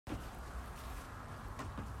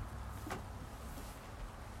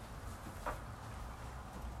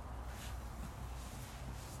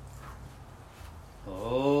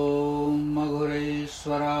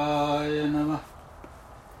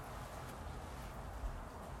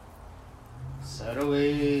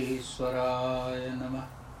सर्वेश्वराय नमः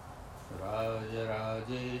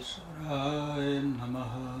राजराजेश्वराय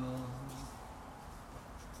नमः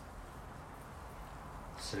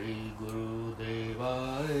श्री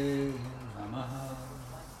गुरुदेवाय नमः।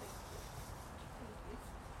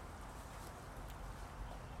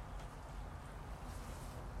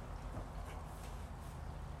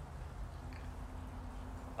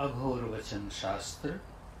 अघोर वचन शास्त्र,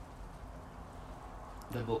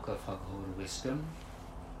 the book of Aghor wisdom,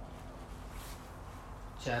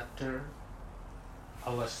 chapter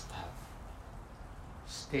Avastha,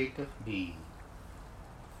 state of being.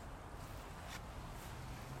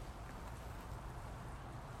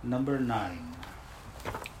 Number 9.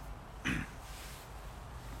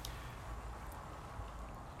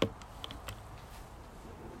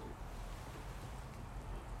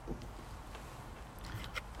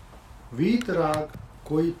 वीतराग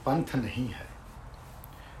कोई पंथ नहीं है,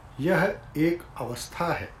 यह एक अवस्था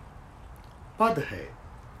है, पद है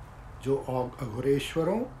जो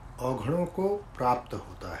अघोरेश्वरों औघड़ों को प्राप्त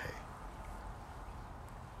होता है।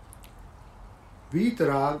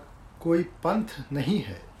 वीतराग कोई पंथ नहीं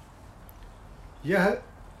है, यह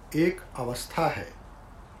एक अवस्था है,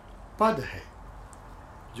 पद है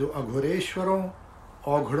जो अघोरेश्वरों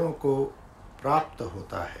औघड़ों को प्राप्त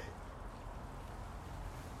होता है।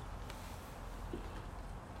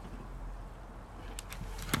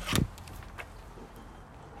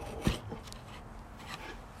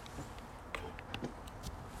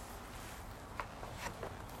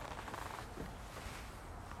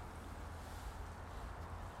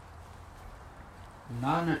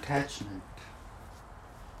 Non-attachment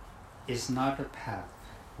is not a path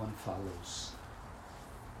one follows.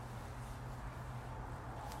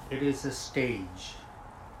 It is a stage,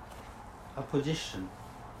 a position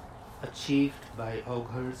achieved by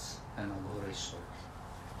Aghors and Aghoreshwars.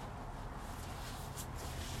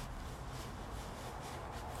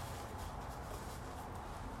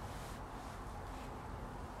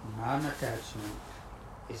 Non-attachment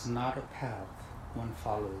is not a path one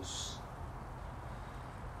follows.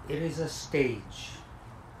 It is a stage,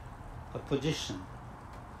 a position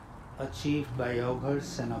achieved by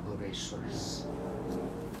Aghors and Aghoreshwars.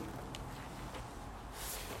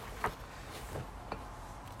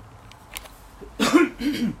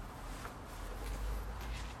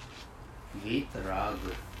 Vitarag.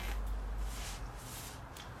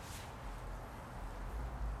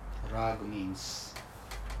 Rag means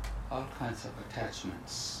all kinds of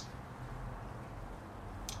attachments.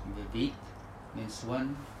 Vivit means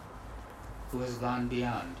one who has gone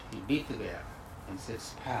beyond. He beat gaya means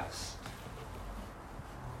it's past.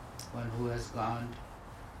 One who has gone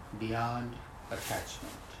beyond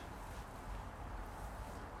attachment.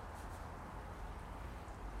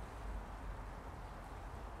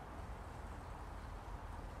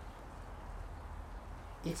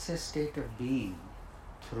 It's a state of being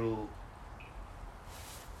through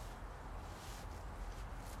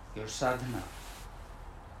your sadhana.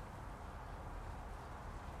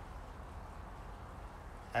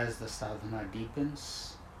 As the sadhana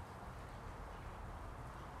deepens,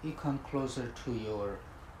 you come closer to your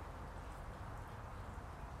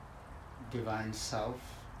divine self,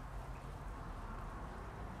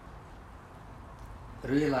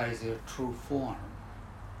 realize your true form,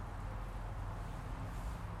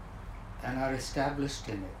 and are established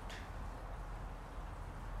in it.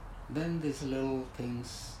 Then these little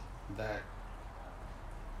things that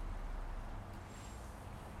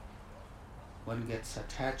one gets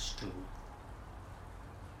attached to,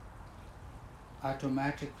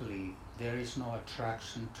 automatically there is no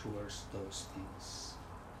attraction towards those things.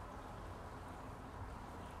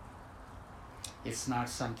 It's not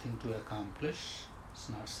something to accomplish, it's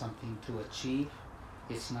not something to achieve,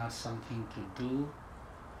 it's not something to do.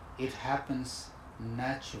 It happens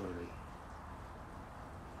naturally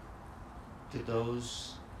to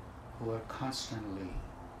those who are constantly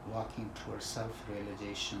walking towards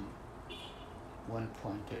self-realization,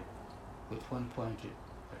 with one-pointed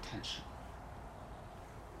attention.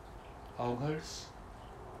 Aghors,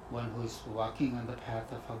 one who is walking on the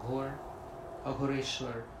path of Aghor,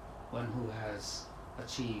 Aghoreshwar, one who has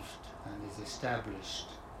achieved and is established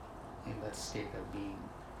in that state of being.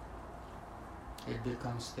 It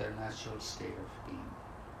becomes their natural state of being.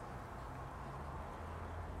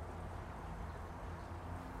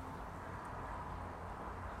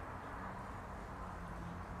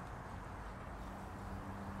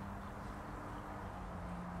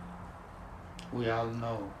 We all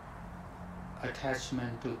know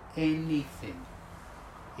attachment to anything,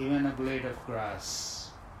 even a blade of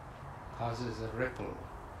grass, causes a ripple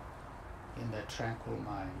in that tranquil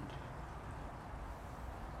mind.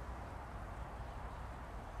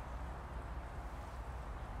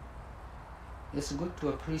 It's good to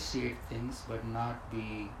appreciate things but not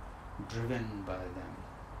be driven by them.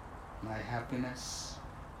 My happiness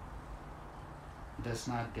does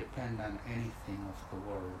not depend on anything of the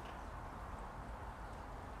world.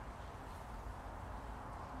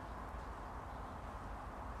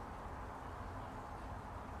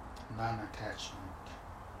 Non-attachment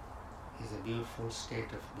is a beautiful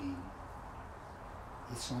state of being.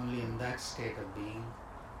 It's only in that state of being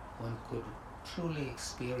one could truly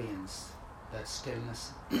experience that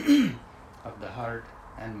stillness of the heart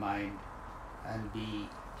and mind and be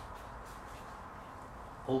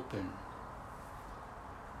open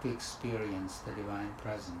to experience the divine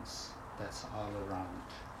presence that's all around,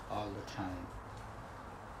 all the time,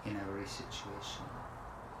 in every situation.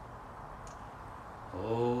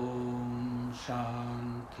 Om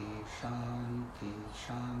Shanti Shanti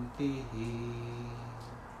Shanti.